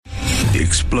The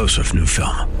explosive new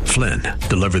film, Flynn,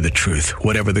 deliver the truth,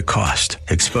 whatever the cost,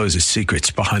 exposes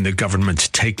secrets behind the government's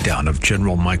takedown of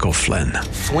General Michael Flynn.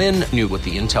 Flynn knew what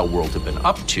the intel world had been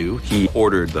up to. He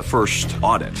ordered the first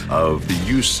audit of the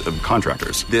use of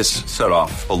contractors. This set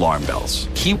off alarm bells.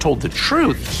 He told the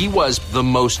truth. He was the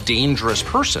most dangerous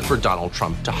person for Donald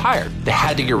Trump to hire. They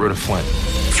had to get rid of Flynn.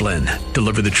 Flynn,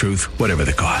 deliver the truth, whatever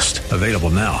the cost. Available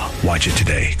now. Watch it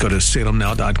today. Go to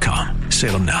salemnow.com.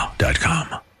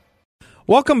 salemnow.com.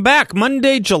 Welcome back.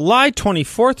 Monday, July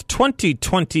 24th,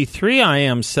 2023. I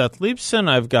am Seth Leibson.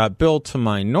 I've got Bill to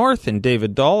my north and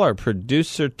David Dahl, our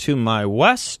producer, to my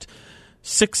west.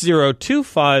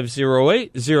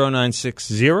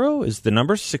 602-508-0960 is the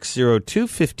number,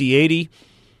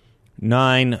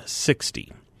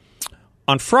 602-5080-960.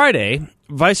 On Friday,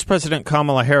 Vice President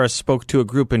Kamala Harris spoke to a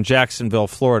group in Jacksonville,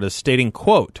 Florida, stating,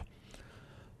 quote,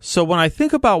 "So when I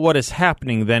think about what is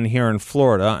happening then here in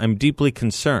Florida, I'm deeply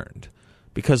concerned.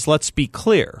 Because let's be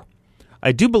clear,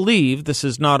 I do believe this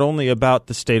is not only about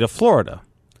the state of Florida.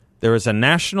 There is a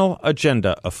national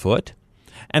agenda afoot,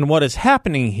 and what is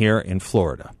happening here in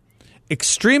Florida.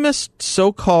 Extremist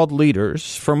so-called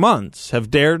leaders for months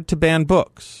have dared to ban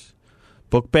books.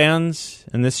 Book bans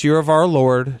in this year of our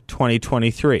Lord,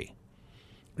 2023.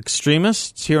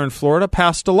 Extremists here in Florida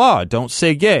passed a law, Don't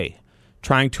Say Gay,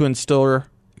 trying to instill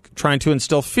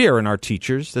fear in our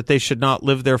teachers that they should not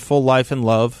live their full life and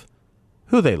love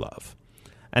who they love.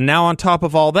 And now on top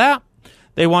of all that,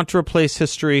 they want to replace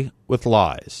history with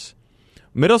lies.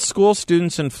 Middle school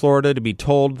students in Florida to be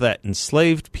told that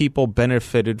enslaved people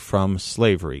benefited from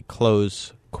slavery."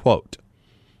 Close quote.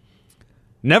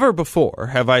 Never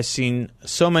before have I seen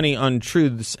so many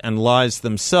untruths and lies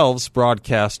themselves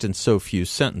broadcast in so few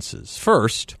sentences.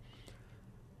 First,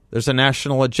 there's a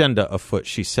national agenda afoot,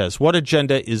 she says. What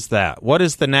agenda is that? What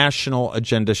is the national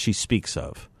agenda she speaks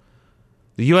of?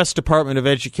 The U.S. Department of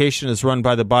Education is run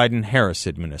by the Biden-Harris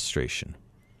administration.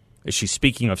 Is she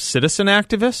speaking of citizen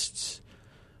activists?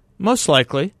 Most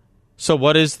likely. So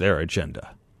what is their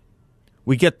agenda?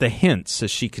 We get the hints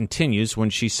as she continues when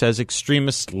she says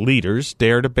extremist leaders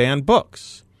dare to ban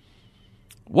books.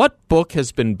 What book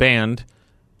has been banned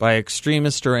by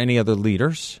extremist or any other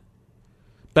leaders?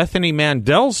 Bethany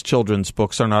Mandel's children's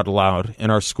books are not allowed in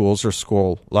our schools or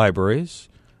school libraries,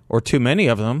 or too many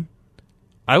of them.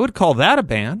 I would call that a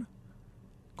ban.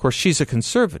 Of course, she's a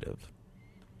conservative.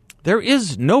 There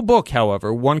is no book,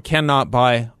 however, one cannot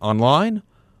buy online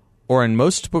or in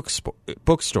most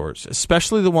bookstores,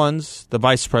 especially the ones the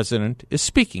vice president is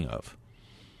speaking of.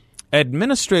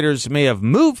 Administrators may have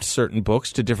moved certain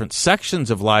books to different sections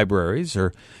of libraries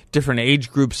or different age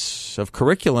groups of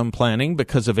curriculum planning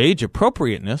because of age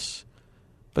appropriateness,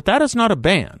 but that is not a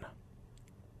ban.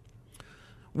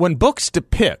 When books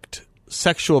depict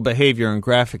sexual behavior in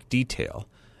graphic detail,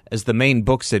 as the main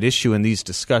books at issue in these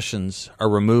discussions are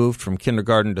removed from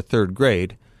kindergarten to third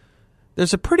grade,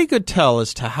 there's a pretty good tell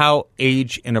as to how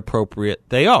age inappropriate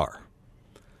they are.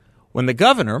 When the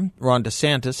governor, Ron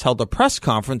DeSantis, held a press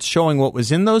conference showing what was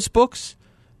in those books,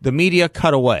 the media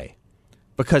cut away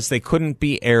because they couldn't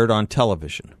be aired on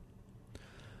television.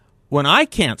 When I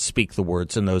can't speak the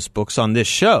words in those books on this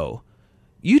show,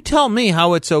 you tell me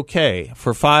how it's okay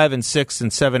for 5 and 6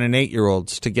 and 7 and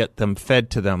 8-year-olds to get them fed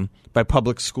to them by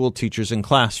public school teachers in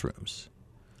classrooms.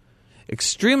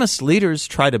 Extremist leaders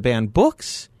try to ban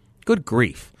books? Good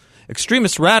grief.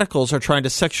 Extremist radicals are trying to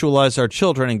sexualize our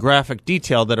children in graphic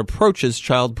detail that approaches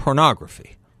child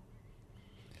pornography.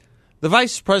 The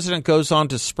vice president goes on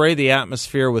to spray the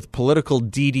atmosphere with political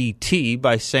DDT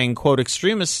by saying, quote,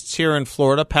 "Extremists here in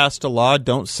Florida passed a law,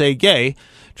 Don't Say Gay,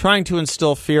 trying to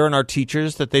instill fear in our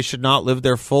teachers that they should not live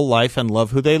their full life and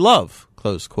love who they love,"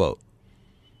 close quote.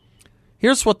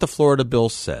 Here's what the Florida bill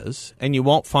says, and you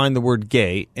won't find the word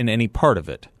gay in any part of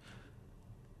it.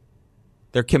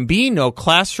 There can be no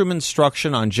classroom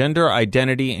instruction on gender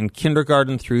identity in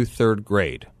kindergarten through third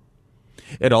grade.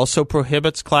 It also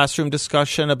prohibits classroom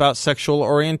discussion about sexual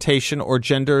orientation or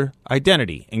gender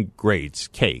identity in grades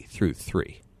K through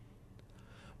 3.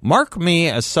 Mark me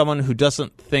as someone who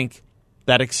doesn't think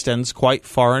that extends quite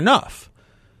far enough.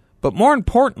 But more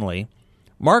importantly,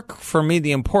 mark for me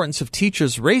the importance of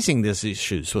teachers raising these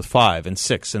issues with 5 and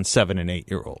 6 and 7 and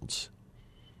 8-year-olds.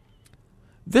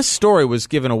 This story was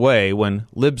given away when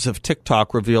libs of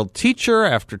TikTok revealed teacher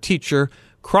after teacher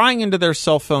crying into their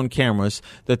cell phone cameras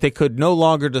that they could no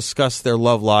longer discuss their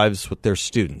love lives with their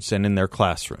students and in their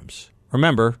classrooms.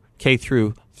 Remember, K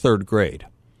through third grade.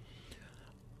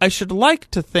 I should like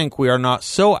to think we are not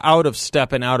so out of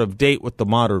step and out of date with the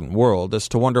modern world as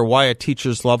to wonder why a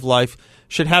teacher's love life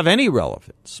should have any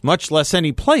relevance, much less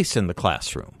any place in the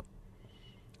classroom.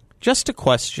 Just a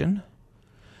question,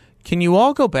 Can you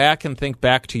all go back and think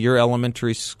back to your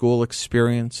elementary school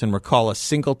experience and recall a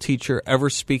single teacher ever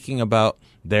speaking about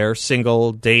their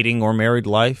single, dating, or married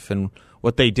life and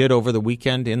what they did over the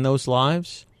weekend in those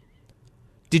lives?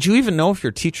 Did you even know if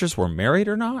your teachers were married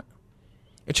or not?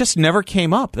 It just never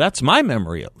came up. That's my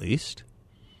memory, at least.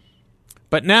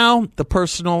 But now the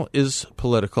personal is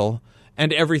political,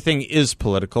 and everything is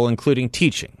political, including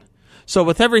teaching. So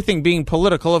with everything being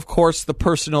political, of course, the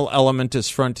personal element is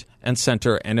front and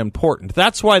center and important.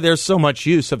 That's why there's so much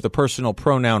use of the personal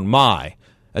pronoun my,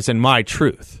 as in my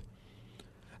truth.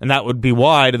 And that would be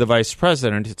why, to the vice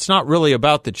president, it's not really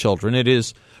about the children. It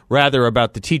is rather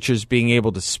about the teachers being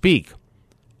able to speak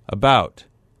about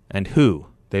and who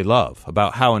they love,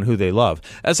 about how and who they love.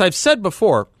 As I've said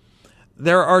before,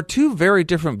 there are two very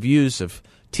different views of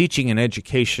teaching and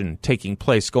education taking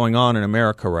place going on in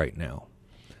America right now.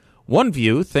 One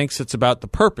view thinks it's about the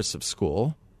purpose of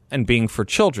school and being for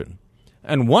children.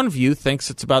 And one view thinks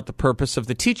it's about the purpose of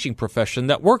the teaching profession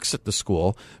that works at the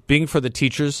school, being for the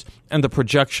teachers and the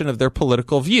projection of their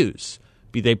political views,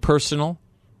 be they personal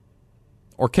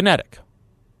or kinetic.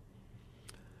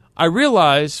 I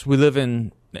realize we live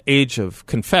in an age of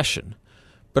confession,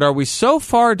 but are we so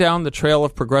far down the trail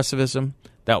of progressivism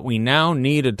that we now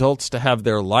need adults to have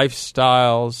their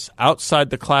lifestyles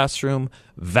outside the classroom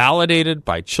validated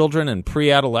by children and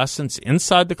pre-adolescents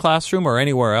inside the classroom or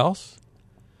anywhere else?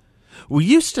 We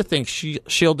used to think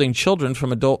shielding children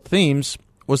from adult themes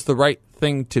was the right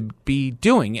thing to be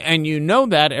doing, and you know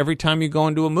that every time you go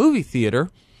into a movie theater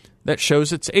that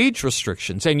shows its age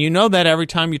restrictions, and you know that every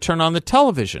time you turn on the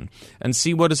television and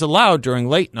see what is allowed during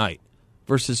late night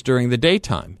versus during the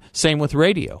daytime. Same with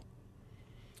radio.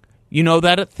 You know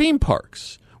that at theme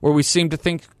parks, where we seem to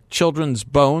think children's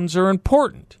bones are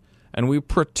important, and we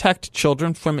protect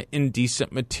children from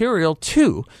indecent material,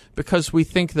 too, because we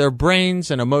think their brains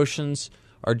and emotions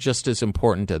are just as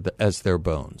important as their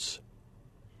bones.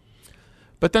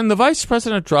 But then the vice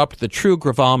president dropped the true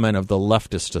gravamen of the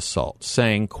leftist assault,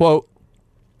 saying, quote,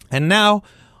 "And now,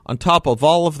 on top of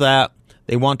all of that,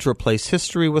 they want to replace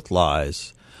history with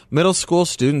lies. Middle school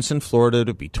students in Florida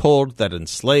to be told that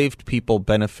enslaved people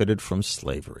benefited from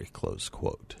slavery," close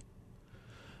quote.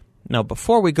 Now,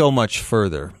 before we go much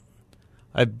further,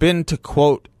 I've been, to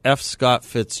quote F. Scott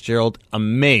Fitzgerald,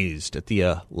 amazed at the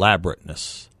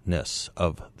elaborateness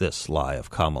of this lie of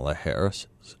Kamala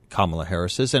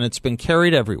Harris's, and it's been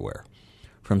carried everywhere,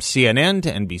 from CNN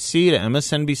to NBC to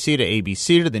MSNBC to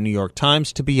ABC to the New York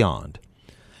Times to beyond.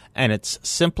 And it's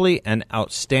simply and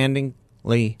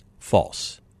outstandingly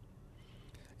false.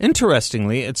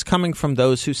 Interestingly, it's coming from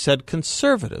those who said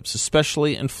conservatives,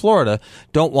 especially in Florida,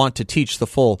 don't want to teach the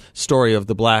full story of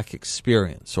the black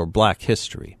experience or black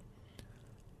history.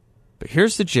 But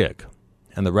here's the jig,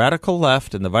 and the radical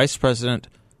left and the vice president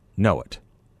know it.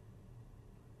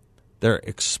 They're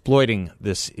exploiting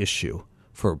this issue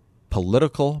for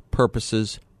political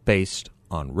purposes based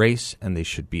on race, and they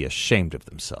should be ashamed of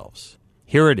themselves.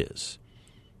 Here it is.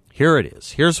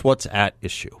 Here's what's at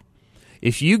issue.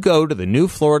 If you go to the new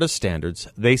Florida standards,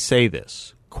 they say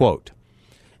this, quote,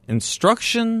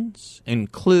 "Instructions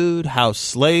include how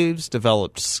slaves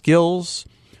developed skills,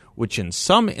 which in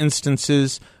some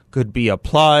instances could be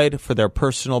applied for their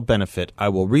personal benefit." I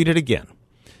will read it again.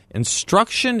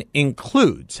 Instruction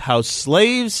includes how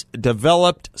slaves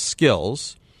developed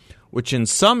skills, which in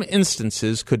some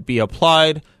instances could be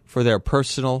applied for their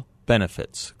personal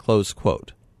benefits, close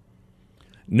quote.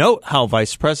 Note how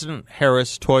Vice President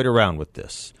Harris toyed around with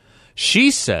this. She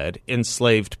said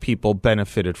enslaved people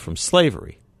benefited from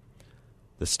slavery.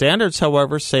 The standards,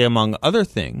 however, say, among other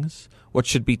things, what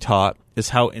should be taught is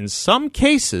how in some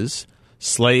cases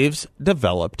slaves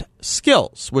developed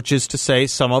skills, which is to say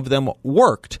some of them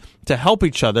worked to help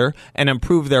each other and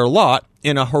improve their lot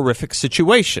in a horrific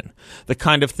situation, the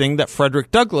kind of thing that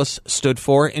Frederick Douglass stood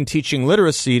for in teaching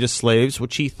literacy to slaves,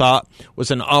 which he thought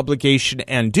was an obligation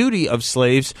and duty of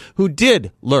slaves who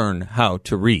did learn how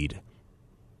to read.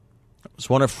 It was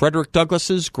one of Frederick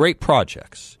Douglass's great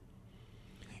projects.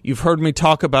 You've heard me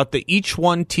talk about the Each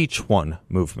One Teach One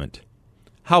movement.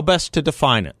 How best to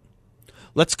define it?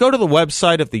 Let's go to the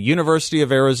website of the University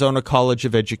of Arizona College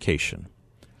of Education.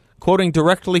 Quoting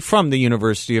directly from the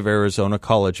University of Arizona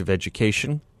College of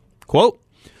Education, quote,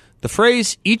 "The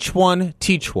phrase each one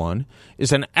teach one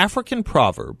is an African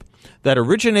proverb that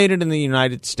originated in the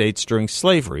United States during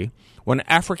slavery when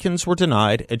Africans were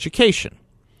denied education.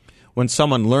 When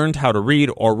someone learned how to read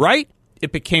or write,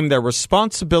 it became their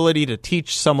responsibility to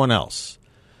teach someone else.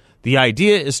 The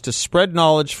idea is to spread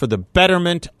knowledge for the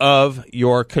betterment of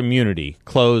your community,"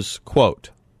 close quote.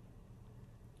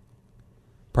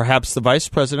 Perhaps the vice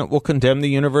president will condemn the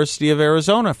University of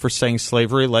Arizona for saying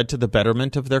slavery led to the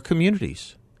betterment of their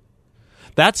communities.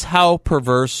 That's how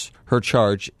perverse her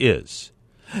charge is.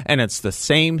 And it's the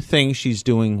same thing she's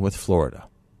doing with Florida.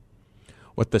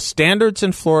 What the standards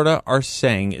in Florida are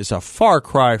saying is a far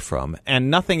cry from, and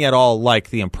nothing at all like,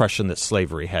 the impression that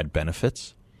slavery had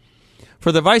benefits.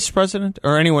 For the vice president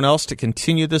or anyone else to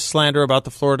continue this slander about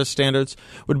the Florida standards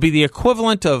would be the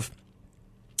equivalent of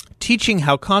teaching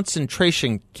how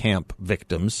concentration camp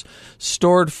victims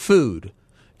stored food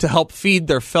to help feed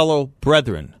their fellow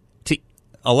brethren, to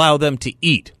allow them to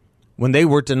eat when they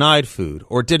were denied food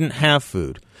or didn't have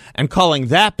food, and calling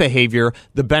that behavior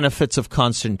the benefits of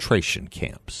concentration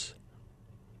camps.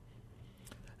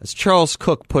 As Charles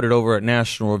Cook put it over at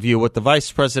National Review, what the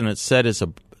vice president said is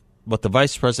a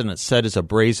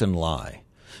brazen lie.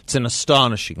 It's an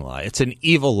astonishing lie. It's an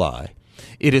evil lie.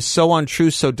 It is so untrue,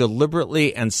 so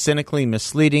deliberately and cynically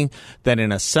misleading that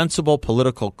in a sensible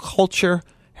political culture,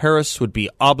 Harris would be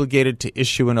obligated to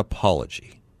issue an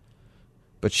apology.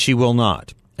 But she will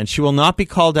not, and she will not be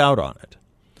called out on it.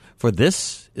 For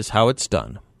this is how it's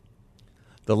done.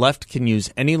 The left can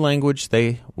use any language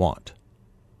they want.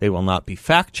 They will not be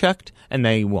fact-checked, and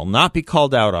they will not be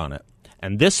called out on it.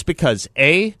 And this because,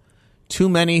 A, too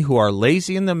many who are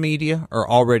lazy in the media are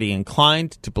already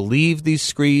inclined to believe these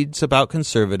screeds about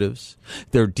conservatives.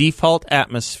 Their default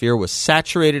atmosphere was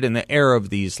saturated in the air of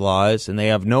these lies, and they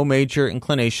have no major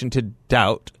inclination to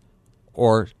doubt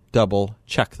or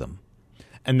double-check them.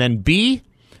 And then B,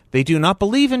 they do not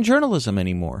believe in journalism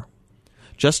anymore.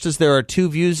 Just as there are two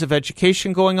views of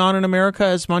education going on in America,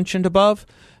 as mentioned above,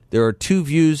 there are two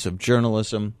views of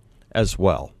journalism as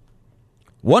well.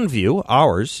 One view,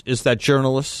 ours, is that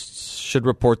journalists should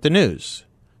report the news,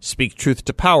 speak truth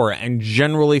to power, and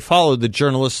generally follow the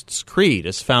journalist's creed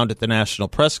as found at the National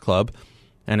Press Club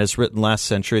and as written last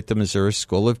century at the Missouri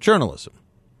School of Journalism.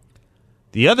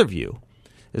 The other view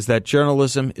is that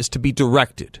journalism is to be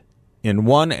directed in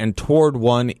one and toward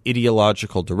one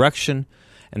ideological direction,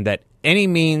 and that any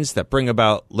means that bring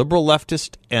about liberal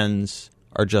leftist ends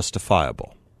are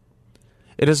justifiable.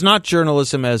 It is not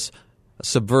journalism as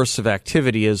subversive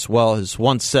activity, as well as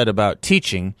once said about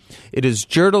teaching. It is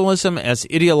journalism as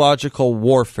ideological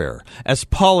warfare, as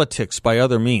politics by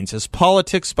other means, as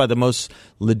politics by the most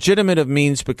legitimate of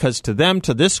means, because to them,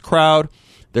 to this crowd,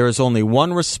 there is only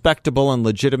one respectable and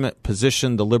legitimate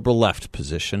position, the liberal left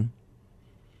position.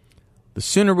 The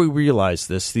sooner we realize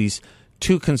this, these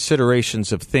two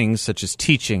considerations of things such as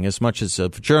teaching as much as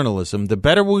of journalism, the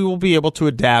better we will be able to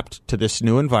adapt to this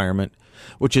new environment,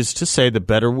 which is to say, the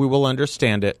better we will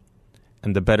understand it,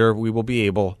 and the better we will be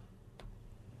able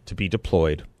to be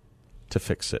deployed to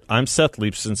fix it. I'm Seth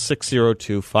Leibson,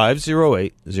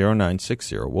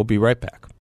 602-508-0960. We'll be right back.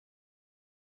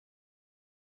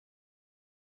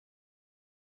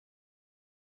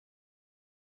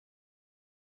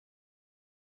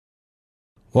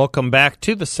 Welcome back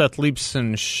to the Seth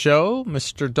Leibson Show.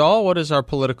 Mr. Dahl, what does our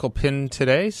political pin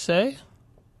today say?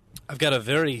 I've got a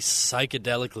very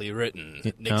psychedelically written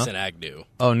Nixon Agnew.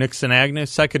 Oh, Nixon Agnew,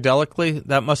 psychedelically?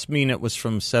 That must mean it was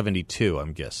from 72,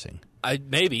 I'm guessing.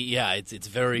 Maybe, yeah. It's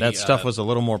very... That stuff was a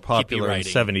little more popular in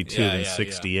 72 than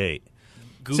 68. Yeah.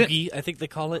 Googie, I think they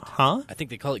call it. Huh? I think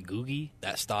they call it Googie,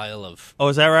 that style of... Oh,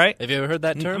 is that right? Have you ever heard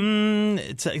that term?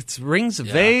 It rings a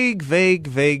vague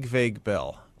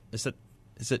bell. Is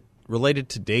it related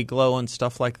to Dayglow and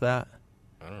stuff like that?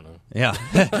 I don't know. Yeah,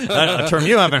 a term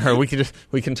you haven't heard.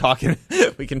 We can talk in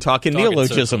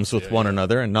neologisms with one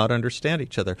another and not understand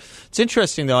each other. It's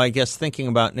interesting, though. I guess thinking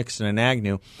about Nixon and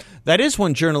Agnew, that is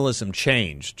when journalism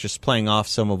changed. Just playing off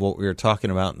some of what we were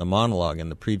talking about in the monologue in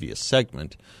the previous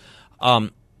segment,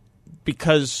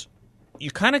 because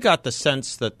you kind of got the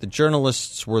sense that the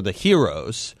journalists were the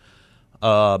heroes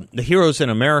in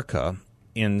America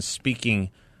in speaking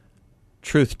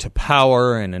truth to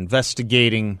power and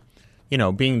investigating. You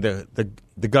know, being the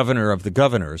governor of the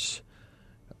governors.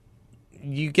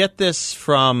 You get this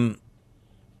from,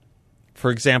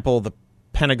 for example, the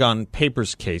Pentagon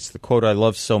Papers case, the quote I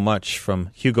love so much from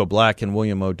Hugo Black and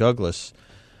William O. Douglas.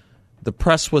 The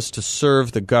press was to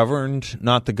serve the governed,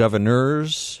 not the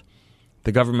governors.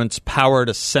 The government's power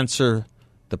to censor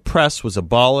the press was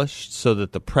abolished so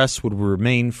that the press would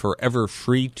remain forever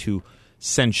free to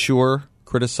censure,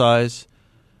 criticize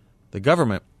the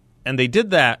government. And they did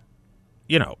that,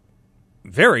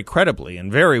 very credibly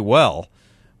and very well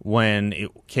when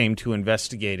it came to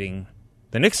investigating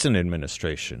the Nixon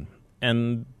administration.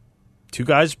 And two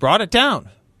guys brought it down,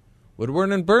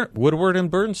 Woodward and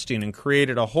Bernstein, and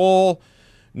created a whole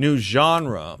new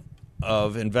genre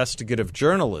of investigative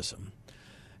journalism.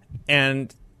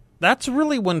 And that's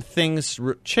really when things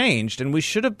changed, and we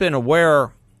should have been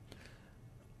aware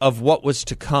of what was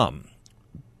to come,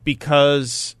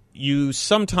 because you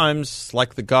sometimes,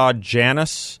 like the god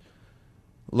Janus,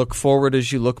 look forward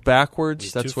as you look backwards.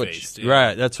 He's that's two-faced, what yeah.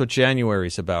 Right. That's what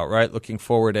January's about, right? Looking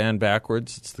forward and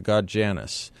backwards. It's the god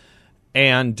Janus,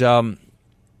 and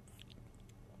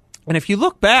if you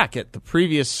look back at the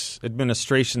previous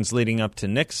administrations leading up to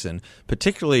Nixon,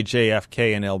 particularly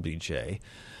JFK and LBJ,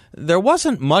 there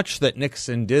wasn't much that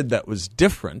Nixon did that was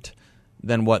different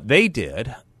than what they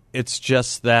did. It's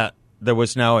just that there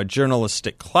was now a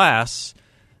journalistic class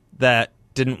that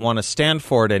didn't want to stand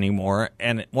for it anymore,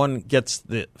 and one gets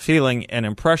the feeling and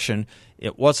impression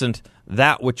it wasn't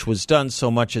that which was done so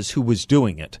much as who was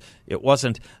doing it. It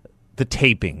wasn't the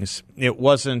tapings. It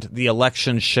wasn't the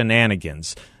election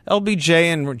shenanigans.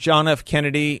 LBJ and John F.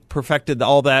 Kennedy perfected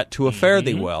all that to a fare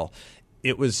thee well.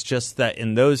 It was just that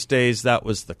in those days that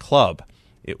was the club.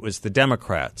 It was the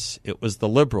Democrats. It was the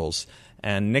liberals.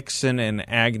 And Nixon and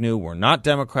Agnew were not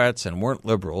Democrats and weren't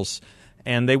liberals.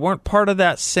 And they weren't part of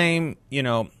that same,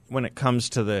 when it comes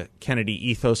to the Kennedy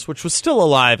ethos, which was still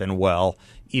alive and well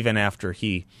even after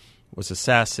he was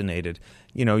assassinated.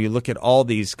 You look at all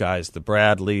these guys, the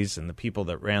Bradleys and the people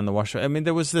that ran the Washington. I mean,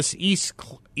 there was this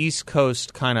East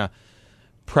Coast kind of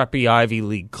preppy Ivy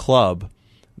League club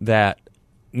that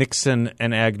Nixon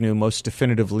and Agnew most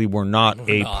definitively were not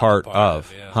a part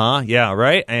of. Yeah. Huh? Yeah,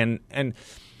 right? And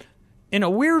in a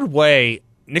weird way,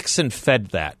 Nixon fed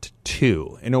that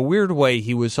too. In a weird way,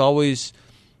 he was always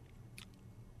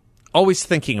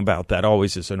thinking about that.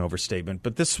 Always is an overstatement,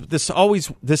 but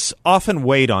this often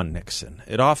weighed on Nixon.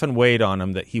 It often weighed on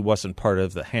him that he wasn't part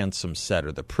of the handsome set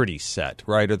or the pretty set,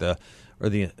 right? Or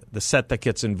the set that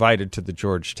gets invited to the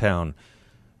Georgetown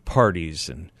parties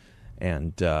and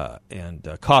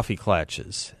coffee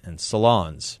klatches and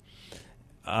salons.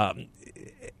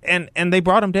 And they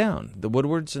brought him down. The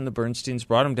Woodwards and the Bernsteins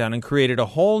brought him down and created a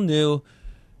whole new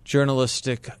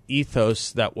journalistic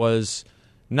ethos that was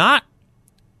not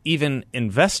even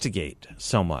investigate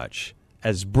so much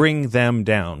as bring them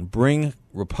down, bring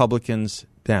Republicans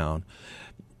down.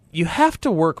 You have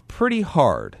to work pretty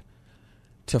hard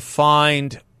to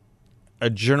find a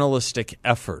journalistic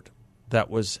effort that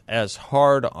was as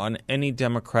hard on any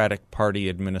Democratic Party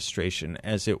administration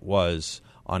as it was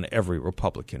on every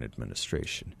Republican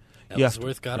administration.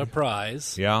 Ellsworth got a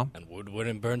prize. Yeah. And Woodward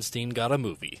and Bernstein got a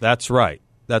movie. That's right.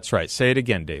 That's right. Say it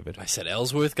again, David. I said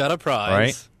Ellsworth got a prize.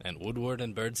 Right. And Woodward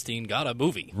and Bernstein got a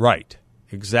movie. Right.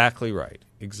 Exactly right.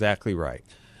 Exactly right.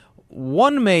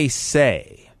 One may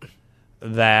say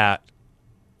that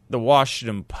the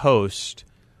Washington Post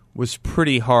was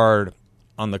pretty hard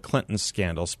on the Clinton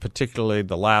scandals, particularly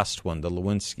the last one, the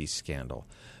Lewinsky scandal.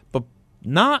 But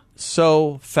not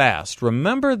so fast.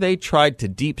 Remember, they tried to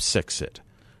deep six it.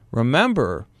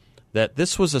 Remember that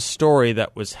this was a story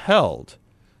that was held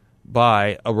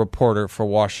by a reporter for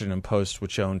Washington Post,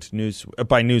 which owned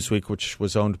by Newsweek, which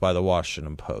was owned by the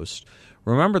Washington Post.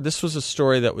 Remember, this was a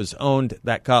story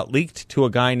that got leaked to a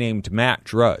guy named Matt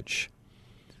Drudge.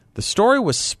 The story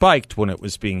was spiked when it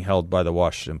was being held by the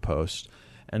Washington Post,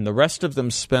 and the rest of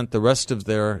them spent the rest of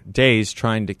their days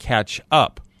trying to catch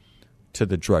up to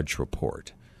the Drudge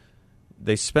report.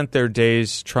 They spent their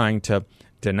days trying to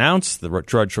denounce the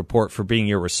Drudge report for being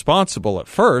irresponsible at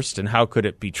first, and how could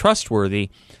it be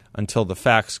trustworthy, until the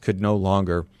facts could no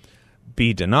longer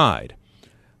be denied.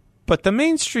 But the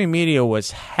mainstream media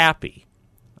was happy.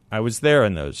 I was there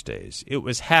in those days. It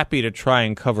was happy to try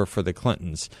and cover for the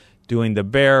Clintons, doing the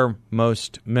bare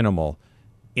most minimal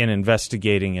in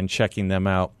investigating and checking them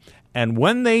out. And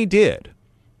when they did,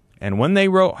 and when they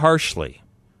wrote harshly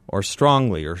or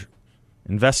strongly or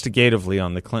investigatively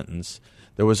on the Clintons,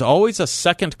 there was always a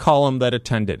second column that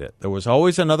attended it. There was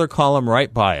always another column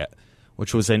right by it,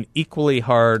 which was an equally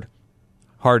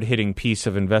hard-hitting piece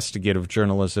of investigative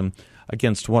journalism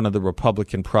against one of the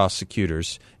Republican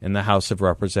prosecutors in the House of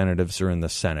Representatives or in the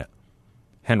Senate,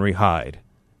 Henry Hyde,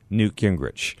 Newt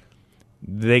Gingrich.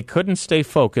 They couldn't stay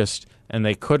focused, and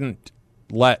they couldn't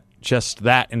let just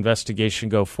that investigation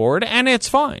go forward, and it's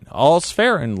fine. All's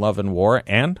fair in love and war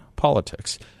and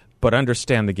politics, but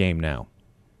understand the game now.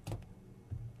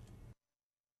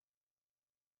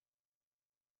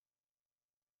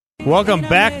 Welcome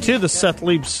back to the Seth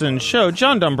Leibson Show.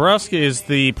 John Dombrowski is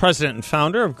the president and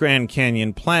founder of Grand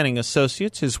Canyon Planning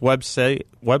Associates. His website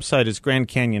is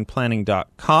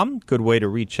grandcanyonplanning.com. Good way to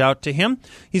reach out to him.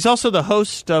 He's also the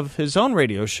host of his own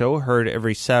radio show, heard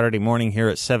every Saturday morning here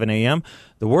at 7 a.m.,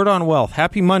 The Word on Wealth.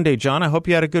 Happy Monday, John. I hope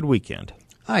you had a good weekend.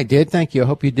 I did. Thank you. I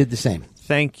hope you did the same.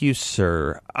 Thank you,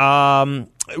 sir.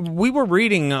 we were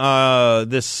reading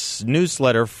this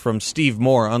newsletter from Steve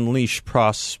Moore, Unleash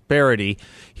Prosperity.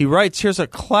 He writes, here's a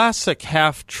classic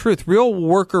half-truth. Real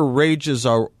worker wages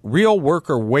are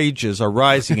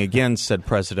rising again, said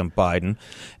President Biden.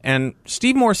 And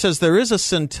Steve Moore says there is a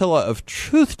scintilla of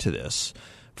truth to this.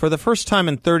 For the first time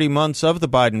in 30 months of the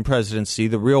Biden presidency,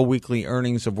 the real weekly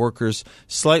earnings of workers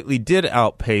slightly did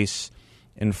outpace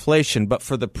inflation. But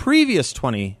for the previous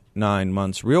 29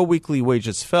 months, real weekly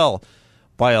wages fell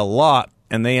by a lot,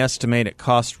 and they estimate it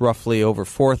cost roughly over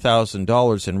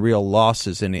 $4,000 in real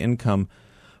losses in income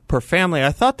per family.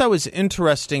 I thought that was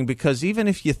interesting because even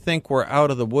if you think we're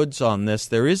out of the woods on this,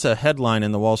 there is a headline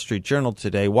in the Wall Street Journal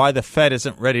today, why the Fed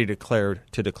isn't ready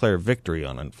to declare victory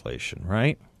on inflation,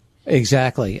 right?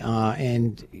 Exactly.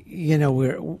 And, you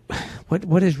know,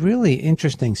 what is really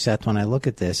interesting, Seth, when I look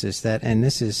at this is that, and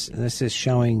this is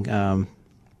showing,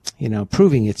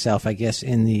 proving itself, I guess,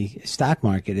 in the stock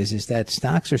market is that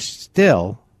stocks are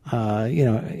still,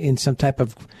 in some type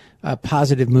of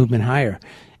positive movement higher,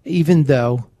 even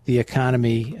though the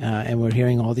economy, and we're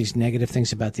hearing all these negative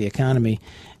things about the economy,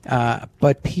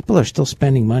 but people are still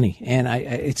spending money. And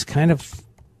it's kind of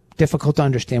difficult to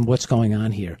understand what's going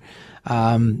on here.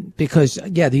 Because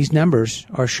these numbers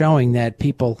are showing that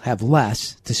people have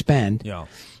less to spend. Yeah.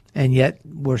 And yet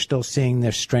we're still seeing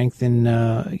their strength in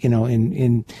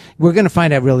we're going to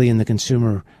find out really in the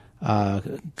consumer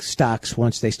stocks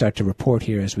once they start to report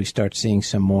here, as we start seeing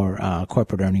some more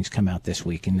corporate earnings come out this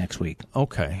week and next week.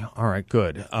 Okay. All right.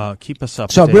 Good. Keep us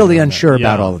up. So I'm really unsure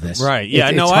about all of this. Right. Yeah.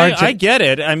 I get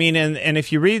it. I mean, and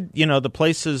if you read, the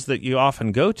places that you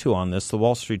often go to on this, the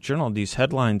Wall Street Journal, these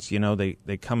headlines,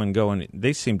 they come and go, and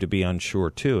they seem to be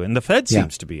unsure too. And the Fed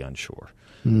seems to be unsure.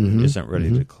 Mm-hmm. Isn't ready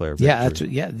to declare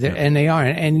victory. And they are.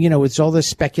 And it's all this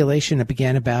speculation that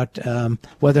began about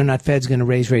whether or not Fed's going to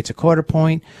raise rates a quarter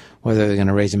point, whether they're going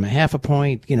to raise them a half a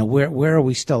point. Where are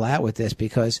we still at with this?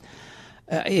 Because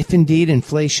if indeed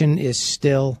inflation is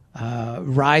still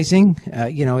rising,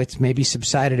 it's maybe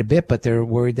subsided a bit, but they're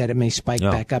worried that it may spike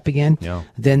back up again,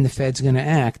 then the Fed's going to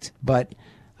act. But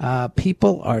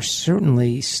people are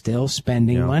certainly still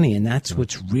spending money, and that's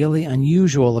what's really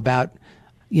unusual about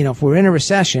if we're in a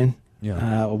recession,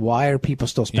 why are people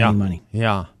still spending money?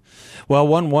 Yeah. Well,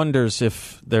 one wonders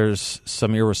if there's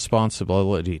some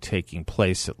irresponsibility taking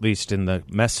place, at least in the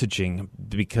messaging,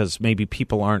 because maybe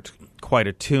people aren't quite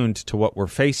attuned to what we're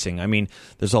facing. I mean,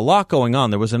 there's a lot going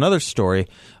on. There was another story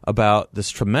about this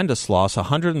tremendous loss,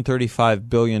 $135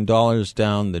 billion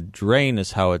down the drain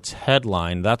is how it's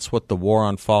headlined. That's what the war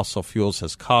on fossil fuels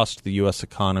has cost the U.S.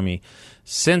 economy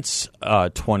since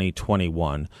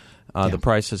 2021. The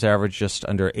price has averaged just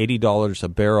under $80 a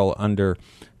barrel under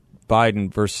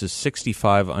Biden versus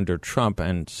 $65 under Trump,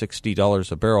 and $60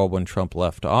 a barrel when Trump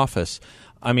left office.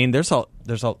 I mean, there's a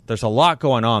lot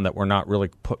going on that we're not really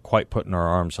quite putting our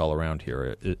arms all around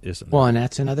here, isn't there? Well, and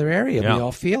that's another area. We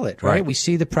all feel it, right? We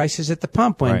see the prices at the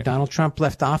pump. When Donald Trump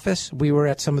left office, we were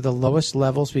at some of the lowest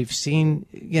levels we've seen,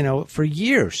 for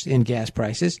years in gas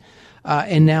prices.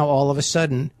 And now all of a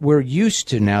sudden we're used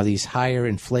to now these higher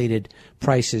inflated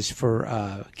prices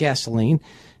for gasoline,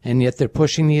 and yet they're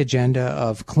pushing the agenda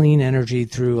of clean energy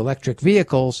through electric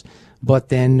vehicles, but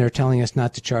then they're telling us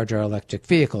not to charge our electric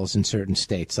vehicles in certain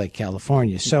states like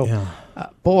California. So,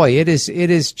 it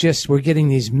is just, we're getting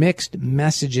these mixed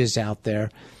messages out there,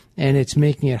 and it's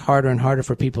making it harder and harder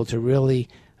for people to really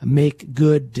make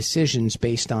good decisions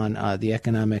based on the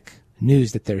economic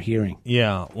news that they're hearing.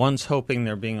 Yeah, one's hoping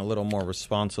they're being a little more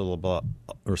responsible about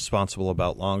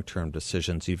long-term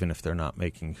decisions, even if they're not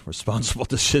making responsible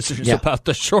decisions about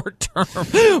the short term,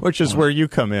 which is where you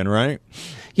come in, right?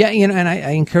 Yeah, and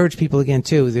I encourage people again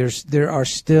too. There are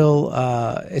still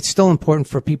it's still important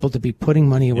for people to be putting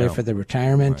money away for their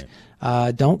retirement.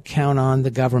 Right. Don't count on the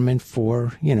government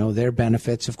for, their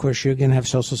benefits. Of course, you're going to have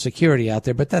Social Security out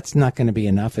there, but that's not going to be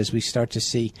enough as we start to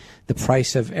see the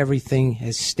price of everything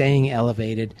is staying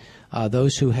elevated.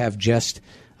 Those who have just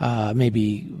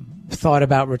maybe thought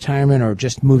about retirement or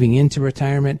just moving into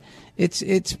retirement, it's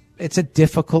a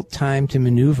difficult time to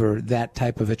maneuver that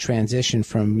type of a transition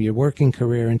from your working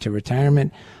career into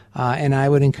retirement. And I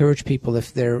would encourage people,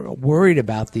 if they're worried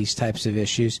about these types of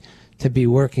issues, to be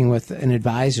working with an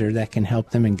advisor that can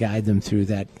help them and guide them through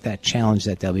that challenge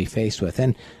that they'll be faced with.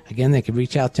 And again, they can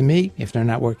reach out to me. If they're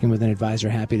not working with an advisor,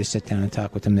 happy to sit down and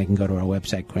talk with them. They can go to our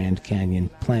website,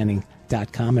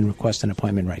 GrandCanyonPlanning.com, and request an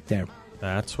appointment right there.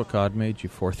 That's what God made you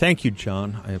for. Thank you,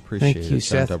 John. I appreciate it. Thank you,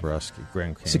 Seth. John Dabrowski,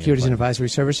 Grand Canyon Securities and Advisory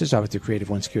Services are with your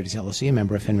Creative One Securities LLC, a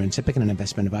member of FINRA and SIPC, and an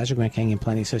investment advisor, Grand Canyon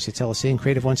Planning Associates LLC, and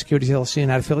Creative One Securities LLC, and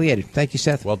not affiliated. Thank you,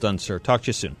 Seth. Well done, sir. Talk to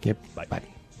you soon. Yep. Bye.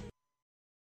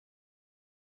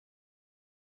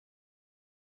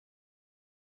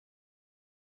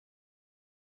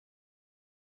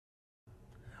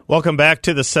 Welcome back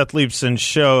to the Seth Leibsohn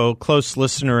Show. Close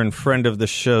listener and friend of the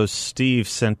show, Steve,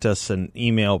 sent us an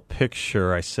email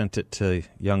picture. I sent it to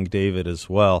young David as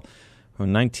well.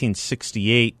 From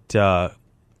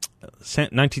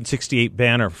 1968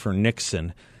 banner for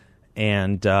Nixon.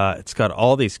 And it's got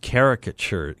all these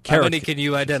caricatures. How many can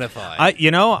you identify?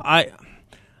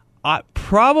 I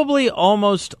probably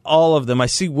almost all of them. I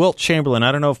see Wilt Chamberlain.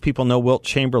 I don't know if people know Wilt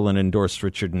Chamberlain endorsed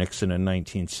Richard Nixon in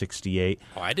 1968.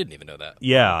 Oh, I didn't even know that.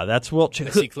 Yeah, that's Wilt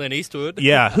I see Clint Eastwood.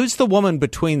 Yeah, who's the woman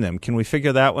between them? Can we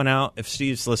figure that one out? If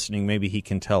Steve's listening, maybe he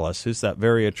can tell us. Who's that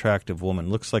very attractive woman?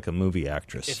 Looks like a movie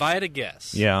actress. If I had a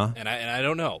guess, yeah, and I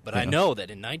don't know, but I know that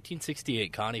in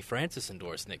 1968, Connie Francis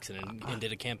endorsed Nixon and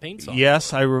did a campaign song.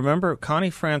 Yes, I remember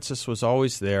Connie Francis was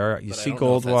always there. You see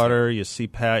Goldwater, you see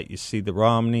Pat, you see the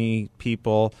Romney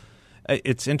people.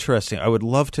 It's interesting. I would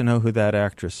love to know who that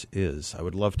actress is. I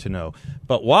would love to know.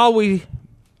 But while we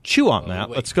chew on that,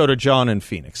 let's go to John in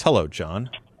Phoenix. Hello, John.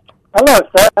 Hello,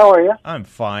 Seth. How are you? I'm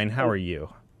fine. How are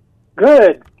you?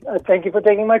 Good. Thank you for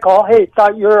taking my call. Hey,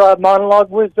 thought your monologue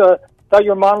was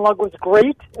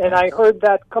great, and I heard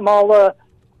that Kamala,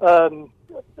 the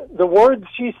words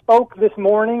she spoke this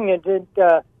morning, it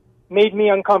made me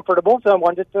uncomfortable. So I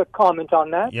wanted to comment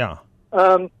on that. Yeah.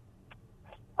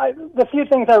 The few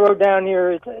things I wrote down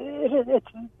here, it's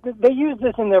they use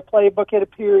this in their playbook. It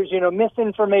appears,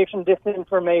 misinformation,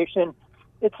 disinformation.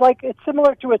 It's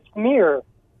similar to a smear,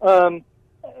 and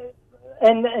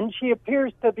she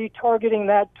appears to be targeting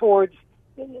that towards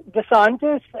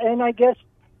DeSantis and I guess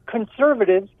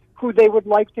conservatives who they would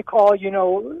like to call,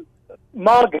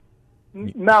 MAGA.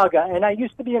 And I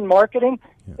used to be in marketing.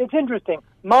 Yeah. It's interesting.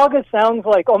 MAGA sounds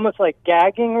almost like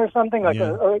gagging or something, like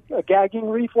a gagging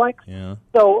reflex. Yeah.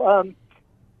 So,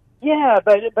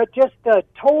 but just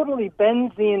totally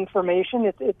bends the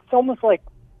information. It's almost like,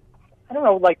 I don't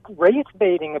know, like race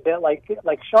baiting a bit, like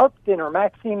Sharpton or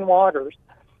Maxine Waters.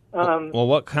 Well,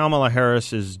 what Kamala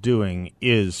Harris is doing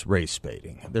is race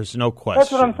baiting. There's no question.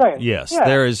 That's what I'm saying. Yes,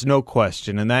 there is no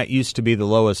question, and that used to be the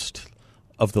lowest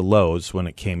of the lows when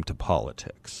it came to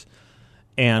politics.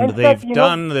 And they've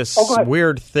done this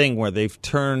weird thing where they've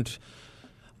turned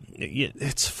 –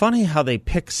 it's funny how they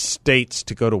pick states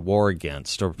to go to war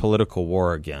against or political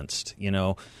war against.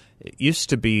 It used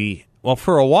to be – well,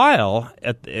 for a while,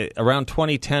 around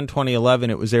 2010, 2011,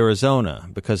 it was Arizona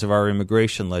because of our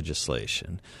immigration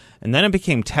legislation. And then it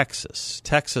became Texas.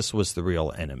 Texas was the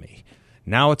real enemy.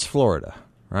 Now it's Florida.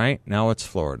 Right? Now it's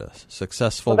Florida.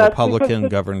 Successful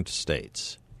Republican-governed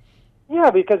states.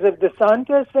 Yeah, because of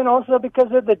DeSantis and also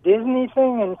because of the Disney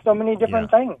thing and so many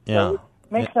different things. So it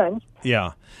makes sense.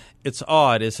 Yeah. It's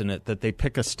odd, isn't it, that they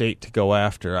pick a state to go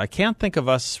after. I can't think of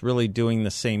us really doing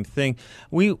the same thing.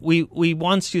 We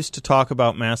once used to talk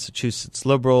about Massachusetts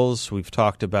liberals. We've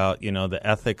talked about, the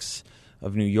ethics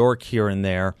of New York here and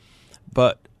there.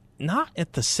 But not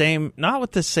with the same.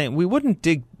 We wouldn't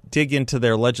dig into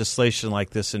their legislation like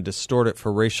this and distort it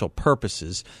for racial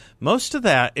purposes. Most of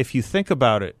that, if you think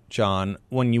about it, John,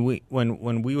 when we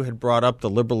had brought up the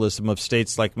liberalism of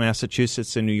states like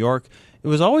Massachusetts and New York, it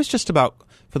was always just about,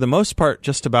 for the most part,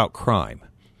 just about crime.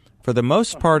 For the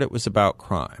most part, it was about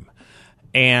crime.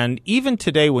 And even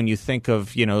today, when you think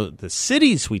of, the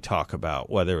cities we talk about,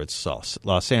 whether it's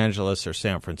Los Angeles or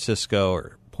San Francisco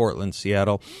or Portland,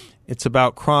 Seattle, it's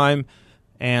about crime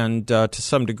and to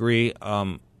some degree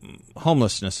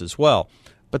homelessness as well.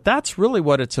 But that's really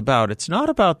what it's about. It's not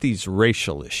about these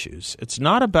racial issues. It's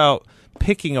not about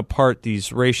picking apart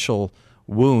these racial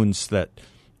wounds that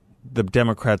the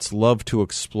Democrats love to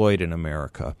exploit in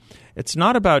America. It's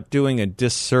not about doing a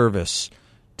disservice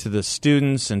to the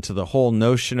students and to the whole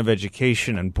notion of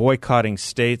education and boycotting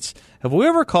states. Have we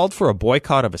ever called for a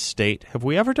boycott of a state? Have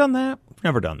we ever done that? We've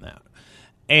never done that.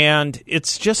 And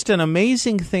it's just an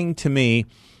amazing thing to me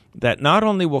that not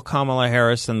only will Kamala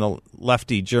Harris and the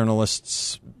lefty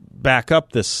journalists back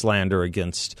up this slander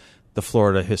against the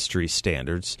Florida history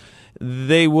standards,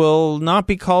 they will not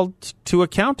be called to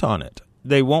account on it.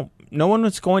 They won't. No one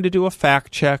is going to do a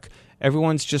fact check.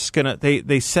 Everyone's just going to –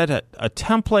 they set a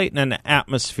template and an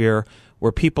atmosphere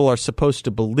where people are supposed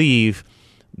to believe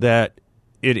that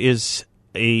it is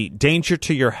a danger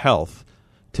to your health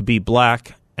to be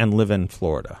black and live in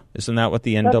Florida. Isn't that what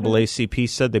the NAACP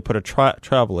said? They put a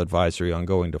travel advisory on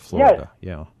going to Florida.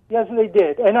 Yes. Yes, they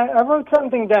did. And I wrote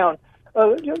something down.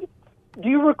 Do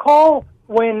you recall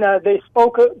when they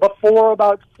spoke before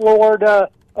about Florida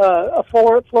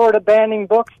banning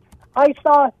books? I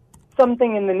saw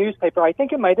something in the newspaper. I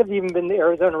think it might have even been the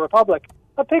Arizona Republic.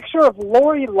 A picture of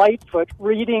Lori Lightfoot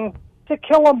reading To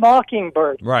Kill a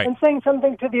Mockingbird, right, and saying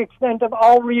something to the extent of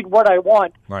 "I'll read what I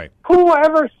want." Right.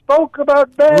 Whoever spoke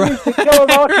about banning To Kill a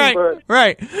Mockingbird?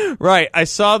 Right. I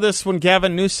saw this when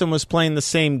Gavin Newsom was playing the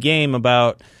same game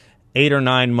about 8 or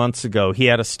 9 months ago. He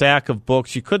had a stack of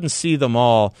books. You couldn't see them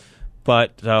all,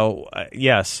 but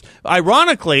yes.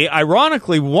 Ironically,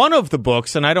 one of the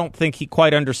books, and I don't think he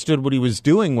quite understood what he was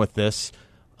doing with this,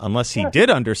 unless he did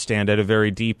understand at a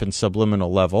very deep and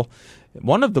subliminal level.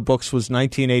 One of the books was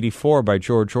 1984 by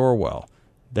George Orwell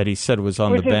that he said was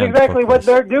on the banned book list. Which is exactly what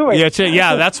they're doing.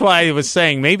 Yeah, that's why I was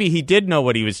saying maybe he did know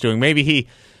what he was doing. Maybe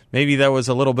there was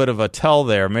a little bit of a tell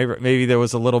there. Maybe there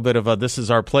was a little bit of a this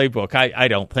is our playbook. I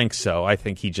don't think so. I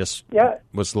think he just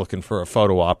was looking for a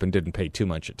photo op and didn't pay too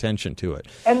much attention to it.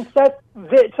 And so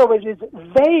it is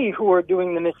they who are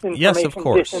doing the misinformation, yes, of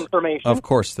course. disinformation. Of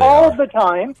course they all are. the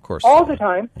time. Of course all they the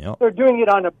time. Yep. They're doing it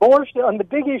on abortion, on the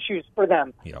big issues for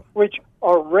them, Yep. which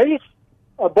are race,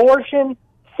 abortion,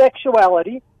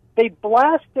 sexuality. They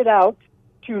blast it out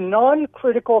to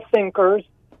non-critical thinkers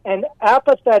and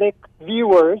apathetic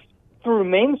viewers through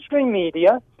mainstream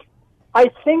media.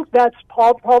 I think that's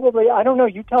probably, I don't know,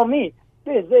 you tell me,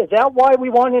 is that why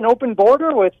we want an open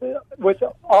border with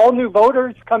all new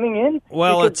voters coming in?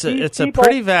 Well, because it's a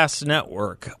pretty vast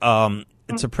network.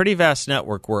 It's a pretty vast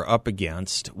network we're up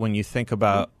against when you think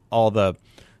about all the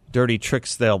dirty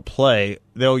tricks they'll play.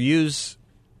 They'll use,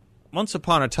 once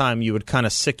upon a time, you would kind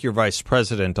of sick your vice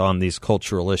president on these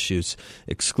cultural issues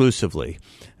exclusively.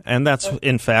 And that's,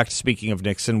 in fact, speaking of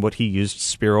Nixon, what he used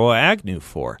Spiro Agnew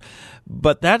for.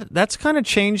 But that's kind of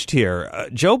changed here.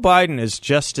 Joe Biden is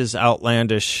just as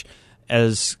outlandish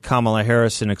as Kamala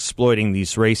Harris in exploiting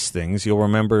these race things. You'll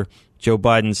remember Joe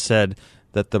Biden said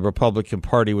that the Republican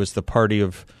Party was the party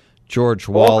of George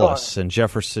Wallace and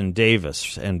Jefferson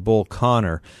Davis and Bull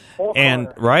Connor.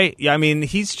 Right? I mean,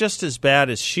 he's just as bad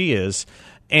as she is.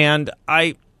 And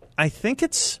I think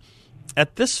it's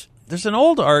at this. There's an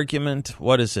old argument.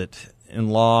 What is it in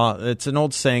law? It's an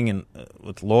old saying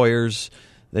with lawyers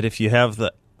that if you have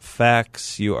the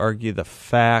facts, you argue the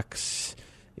facts.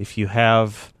 If you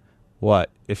have what?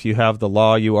 If you have the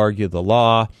law, you argue the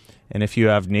law. And if you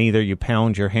have neither, you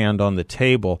pound your hand on the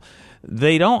table.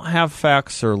 They don't have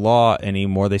facts or law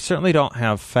anymore. They certainly don't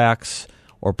have facts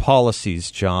or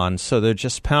policies, John. So they're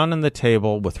just pounding the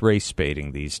table with race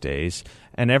baiting these days,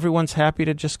 and everyone's happy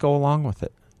to just go along with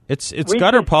it. It's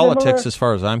gutter politics as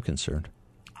far as I'm concerned.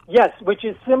 Yes, which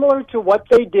is similar to what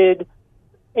they did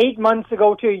 8 months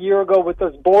ago to a year ago with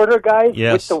those border guys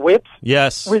with the whips.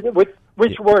 Yes.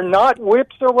 Which were not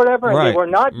whips or whatever, and they were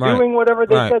not doing whatever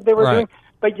they said they were doing.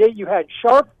 But yet you had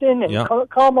Sharpton and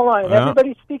Kamala and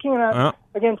everybody speaking out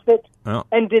against it.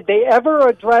 And did they ever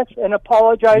address and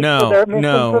apologize for their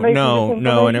misinformation?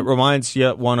 No. And it reminds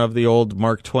yet one of the old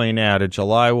Mark Twain adage, a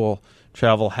lie will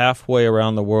travel halfway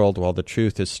around the world while the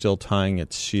truth is still tying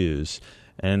its shoes.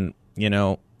 And,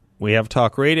 we have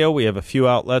talk radio, we have a few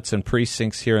outlets and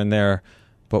precincts here and there,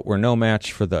 but we're no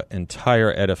match for the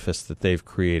entire edifice that they've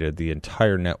created, the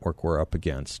entire network we're up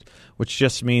against, which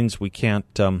just means we can't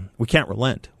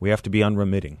relent. We have to be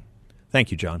unremitting.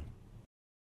 Thank you, John.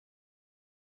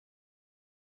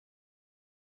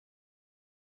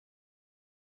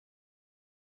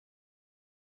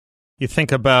 You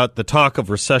think about the talk of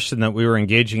recession that we were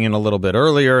engaging in a little bit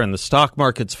earlier and the stock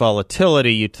market's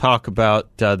volatility. You talk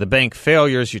about the bank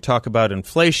failures. You talk about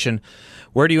inflation.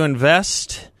 Where do you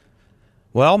invest?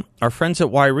 Well, our friends at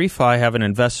YRefi have an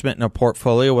investment in a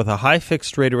portfolio with a high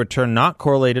fixed rate of return not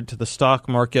correlated to the stock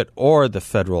market or the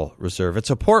Federal Reserve. It's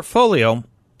a portfolio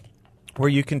where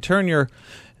you can turn your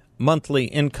monthly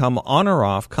income on or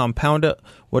off, compound it,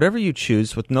 whatever you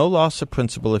choose, with no loss of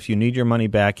principal if you need your money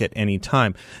back at any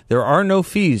time. There are no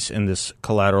fees in this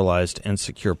collateralized and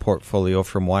secure portfolio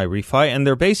from YRefi, and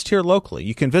they're based here locally.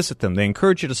 You can visit them. They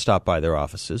encourage you to stop by their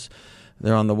offices.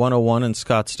 They're on the 101 and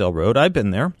Scottsdale Road. I've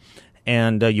been there.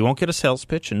 And you won't get a sales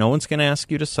pitch, and no one's going to ask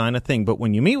you to sign a thing. But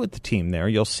when you meet with the team there,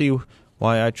 you'll see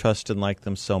why I trust and like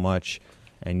them so much,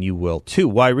 and you will too.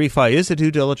 YRefi is a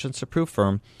due diligence-approved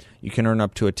firm. You can earn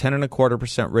up to a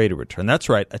 10.25% rate of return. That's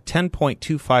right, a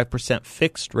 10.25%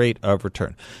 fixed rate of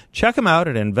return. Check them out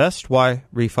at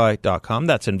investYRefi.com.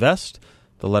 That's invest,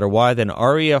 the letter Y, then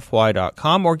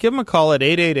REFY.com, or give them a call at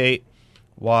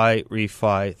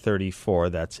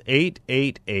 888-YRefi34. That's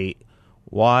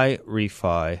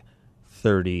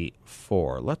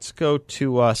 888-YRefi34. Let's go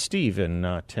to Steve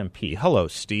in Tempe. Hello,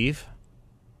 Steve.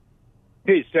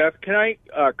 Hey, Steph, can I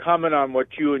comment on what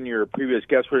you and your previous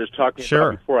guest were just talking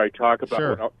about before I talk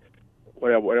about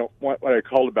what I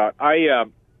called about? I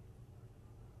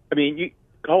mean, you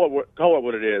call it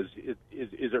what it is.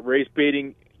 Is it race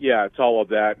baiting? Yeah, it's all of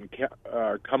that. And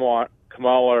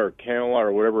Kamala or Kamala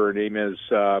or whatever her name is,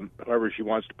 however she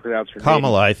wants to pronounce her name.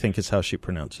 Kamala, I think, is how she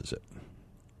pronounces it.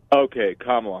 Okay,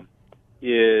 Kamala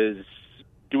is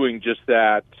doing just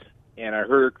that, and I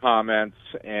heard her comments,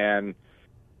 and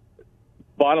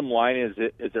bottom line is,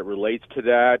 as it relates to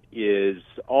that, is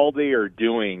all they are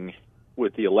doing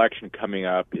with the election coming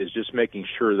up is just making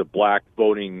sure the black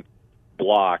voting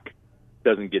bloc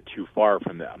doesn't get too far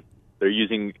from them. They're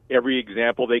using every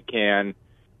example they can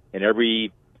and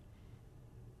every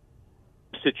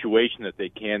situation that they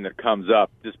can that comes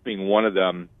up, this being one of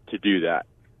them, to do that.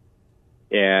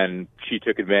 And she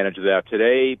took advantage of that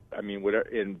today. I mean,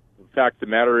 in fact, the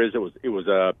matter is, it was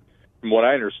from what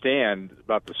I understand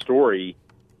about the story,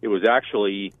 it was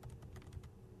actually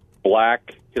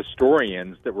black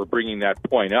historians that were bringing that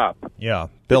point up. Yeah,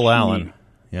 Bill Allen.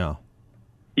 Yeah.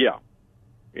 Yeah,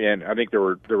 and I think there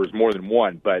was more than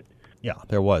one, but yeah,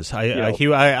 there was.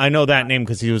 I know that name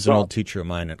because he was an old teacher of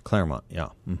mine at Claremont. Yeah.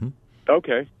 Mm-hmm.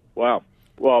 Okay. Wow.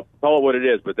 Well, call it what it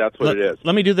is, but that's what it is.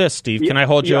 Let me do this, Steve. Can I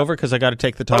hold you over because I got to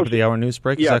take the top of the hour news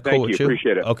break? Is that cool with you?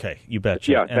 Appreciate it. Okay, you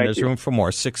betcha. Yeah, and there's room for more.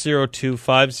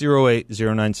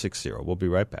 602-508-0960. We'll be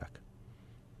right back.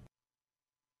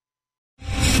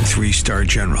 3-star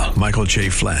General Michael J.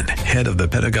 Flynn, head of the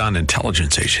Pentagon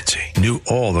Intelligence Agency, knew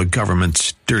all the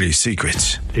government's dirty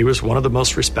secrets. He was one of the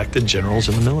most respected generals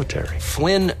in the military.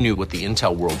 Flynn knew what the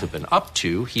intel world had been up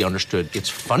to. He understood its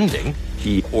funding.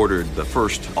 He ordered the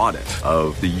first audit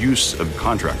of the use of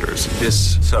contractors.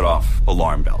 This set off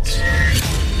alarm bells.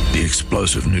 The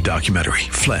explosive new documentary,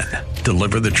 Flynn,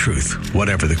 Deliver the Truth,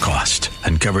 Whatever the Cost,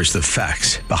 uncovers the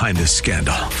facts behind this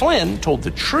scandal. Flynn told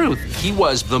the truth. He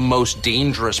was the most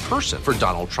dangerous person for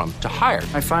Donald Trump to hire.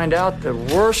 I find out the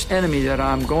worst enemy that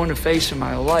I'm going to face in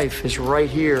my life is right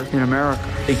here in America.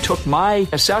 They took my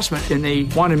assessment and they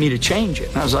wanted me to change it.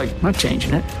 And I was like, I'm not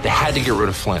changing it. They had to get rid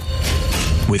of Flynn.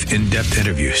 With in-depth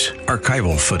interviews,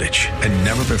 archival footage, and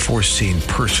never-before-seen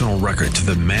personal records of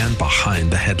the man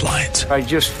behind the headlines. I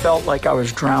just felt like I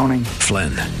was drowning.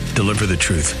 Flynn, Deliver the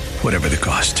Truth, Whatever the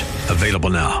Cost.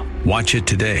 Available now. Watch it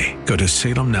today. Go to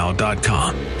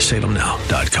salemnow.com.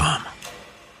 salemnow.com.